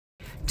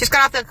Just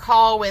got off the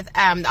call with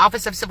the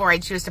Office of Civil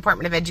Rights, U.S.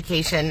 Department of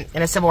Education,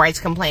 in a civil rights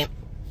complaint.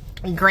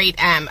 Great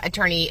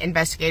attorney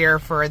investigator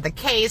for the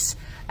case,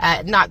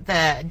 not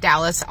the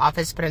Dallas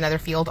office, but another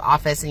field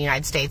office in the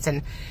United States.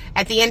 And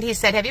at the end, he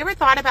said, have you ever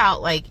thought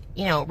about, like,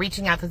 you know,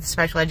 reaching out to the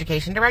special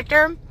education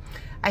director?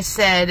 I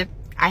said,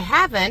 I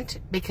haven't,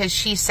 because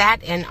she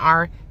sat in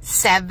our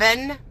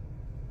seven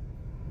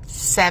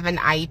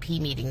IEP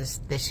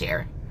meetings this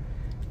year.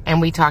 And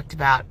we talked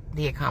about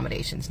the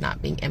accommodations not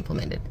being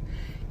implemented.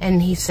 And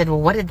he said,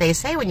 well, what did they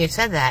say when you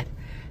said that?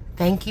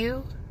 Thank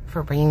you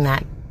for bringing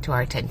that to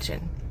our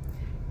attention.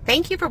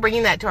 Thank you for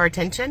bringing that to our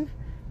attention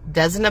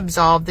doesn't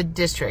absolve the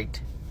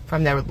district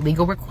from their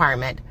legal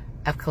requirement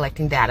of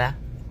collecting data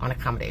on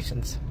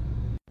accommodations.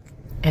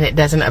 And it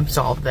doesn't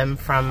absolve them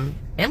from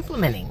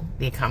implementing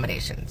the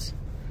accommodations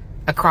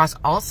across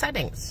all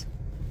settings,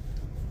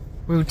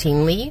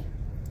 routinely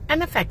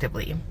and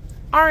effectively.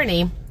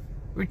 R&E,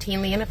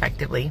 routinely and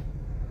effectively.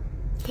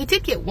 He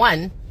did get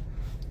one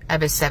of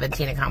his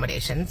 17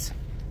 accommodations,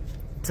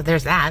 so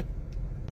there's that.